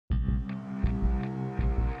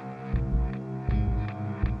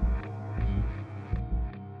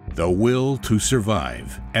The will to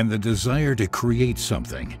survive and the desire to create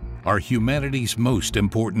something are humanity's most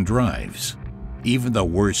important drives. Even the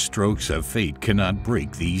worst strokes of fate cannot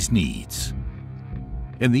break these needs.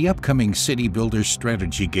 In the upcoming City Builder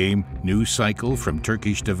strategy game, New Cycle from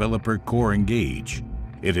Turkish developer Core Engage,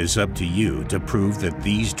 it is up to you to prove that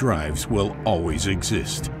these drives will always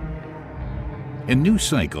exist. In New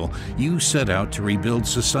Cycle, you set out to rebuild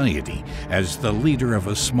society as the leader of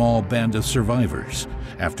a small band of survivors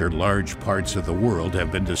after large parts of the world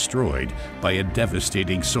have been destroyed by a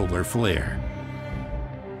devastating solar flare.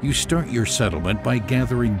 You start your settlement by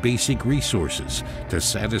gathering basic resources to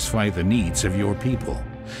satisfy the needs of your people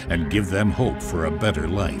and give them hope for a better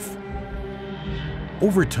life.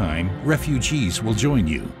 Over time, refugees will join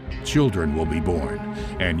you, children will be born,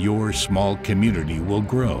 and your small community will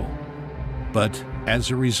grow. But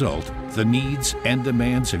as a result, the needs and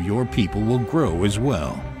demands of your people will grow as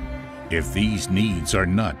well. If these needs are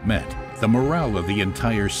not met, the morale of the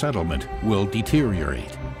entire settlement will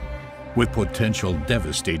deteriorate, with potential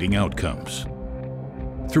devastating outcomes.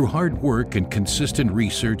 Through hard work and consistent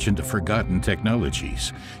research into forgotten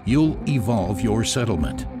technologies, you'll evolve your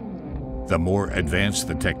settlement. The more advanced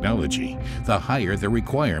the technology, the higher the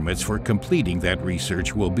requirements for completing that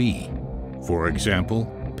research will be. For example,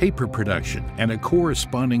 paper production and a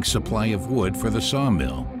corresponding supply of wood for the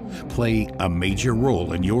sawmill play a major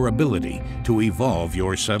role in your ability to evolve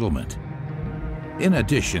your settlement. In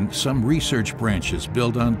addition, some research branches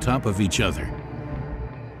build on top of each other.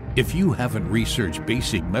 If you haven't researched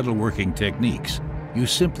basic metalworking techniques, you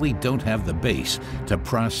simply don't have the base to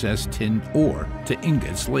process tin ore to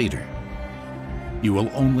ingots later. You will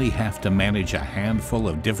only have to manage a handful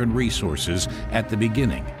of different resources at the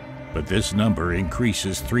beginning, but this number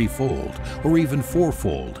increases threefold or even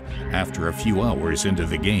fourfold after a few hours into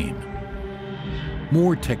the game.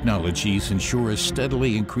 More technologies ensure a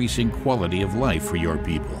steadily increasing quality of life for your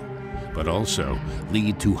people, but also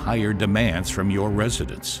lead to higher demands from your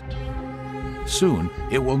residents. Soon,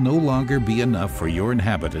 it will no longer be enough for your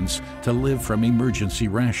inhabitants to live from emergency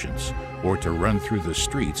rations or to run through the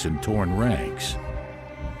streets in torn rags.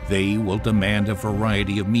 They will demand a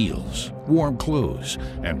variety of meals, warm clothes,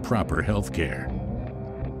 and proper health care.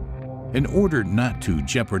 In order not to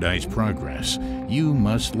jeopardize progress, you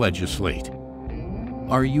must legislate.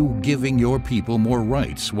 Are you giving your people more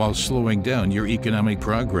rights while slowing down your economic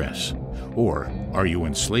progress? Or are you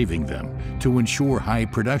enslaving them to ensure high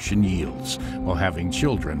production yields while having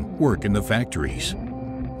children work in the factories?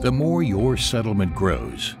 The more your settlement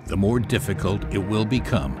grows, the more difficult it will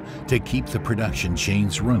become to keep the production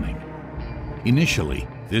chains running. Initially,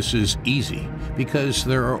 this is easy because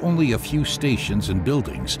there are only a few stations and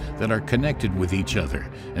buildings that are connected with each other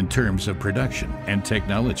in terms of production and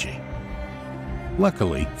technology.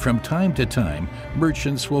 Luckily, from time to time,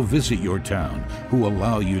 merchants will visit your town who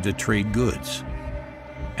allow you to trade goods.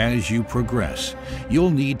 As you progress, you'll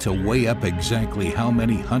need to weigh up exactly how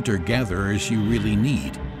many hunter-gatherers you really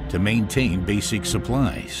need to maintain basic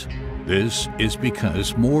supplies. This is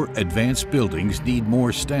because more advanced buildings need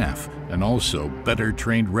more staff and also better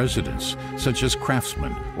trained residents, such as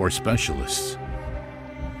craftsmen or specialists.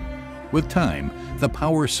 With time, the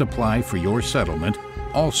power supply for your settlement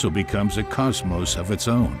also becomes a cosmos of its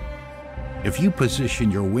own. If you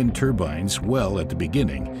position your wind turbines well at the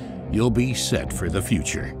beginning, you'll be set for the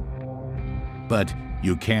future. But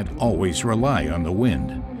you can't always rely on the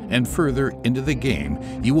wind, and further into the game,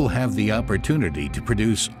 you will have the opportunity to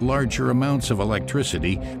produce larger amounts of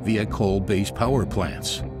electricity via coal-based power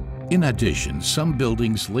plants. In addition, some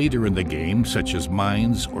buildings later in the game, such as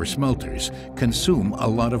mines or smelters, consume a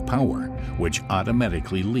lot of power, which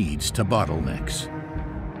automatically leads to bottlenecks.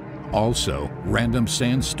 Also, random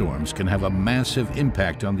sandstorms can have a massive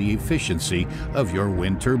impact on the efficiency of your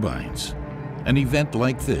wind turbines. An event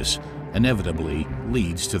like this inevitably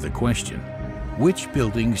leads to the question, which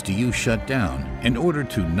buildings do you shut down in order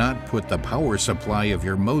to not put the power supply of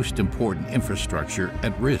your most important infrastructure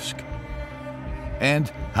at risk? And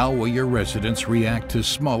how will your residents react to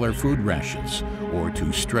smaller food rations or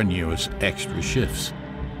to strenuous extra shifts,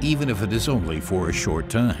 even if it is only for a short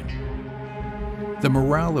time? The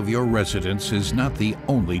morale of your residents is not the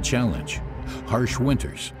only challenge. Harsh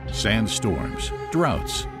winters, sandstorms,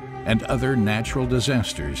 droughts, and other natural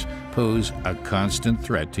disasters pose a constant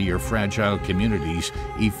threat to your fragile community's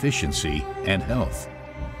efficiency and health.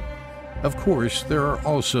 Of course, there are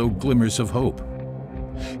also glimmers of hope.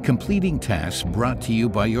 Completing tasks brought to you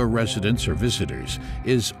by your residents or visitors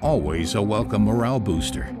is always a welcome morale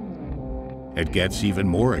booster. It gets even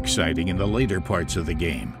more exciting in the later parts of the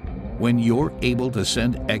game, when you're able to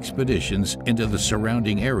send expeditions into the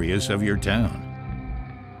surrounding areas of your town.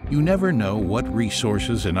 You never know what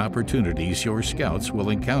resources and opportunities your scouts will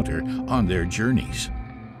encounter on their journeys.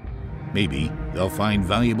 Maybe they'll find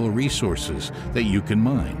valuable resources that you can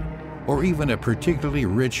mine, or even a particularly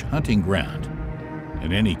rich hunting ground.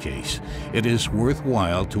 In any case, it is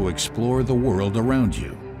worthwhile to explore the world around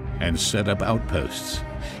you and set up outposts,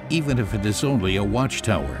 even if it is only a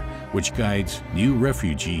watchtower which guides new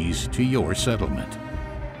refugees to your settlement.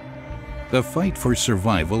 The fight for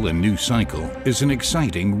survival in New Cycle is an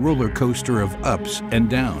exciting roller coaster of ups and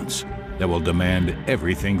downs that will demand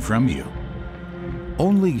everything from you.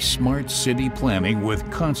 Only smart city planning with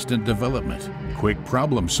constant development, quick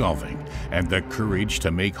problem solving, and the courage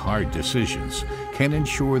to make hard decisions can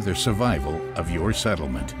ensure the survival of your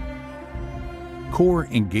settlement. Core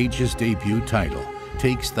Engage's debut title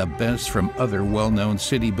takes the best from other well-known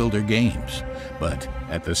city builder games, but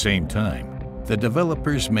at the same time, the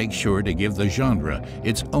developers make sure to give the genre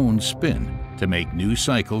its own spin to make New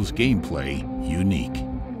Cycle's gameplay unique.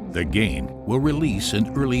 The game will release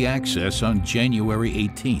in early access on January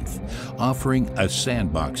 18th, offering a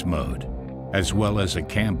sandbox mode, as well as a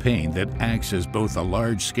campaign that acts as both a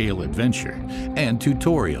large-scale adventure and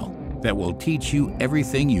tutorial that will teach you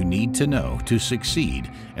everything you need to know to succeed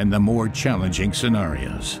in the more challenging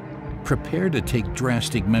scenarios. Prepare to take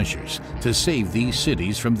drastic measures to save these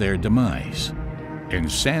cities from their demise. In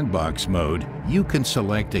Sandbox mode, you can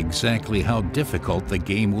select exactly how difficult the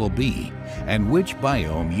game will be and which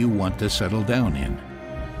biome you want to settle down in.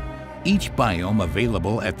 Each biome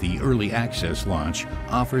available at the early access launch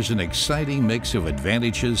offers an exciting mix of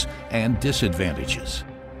advantages and disadvantages.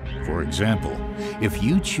 For example, if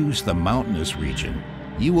you choose the mountainous region,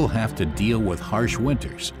 you will have to deal with harsh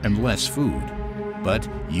winters and less food, but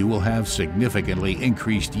you will have significantly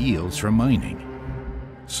increased yields from mining.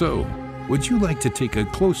 So, would you like to take a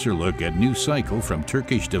closer look at New Cycle from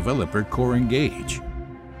Turkish developer Core Engage?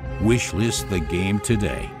 Wishlist the game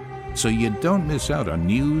today so you don't miss out on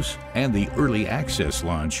news and the early access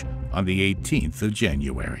launch on the 18th of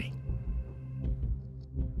January.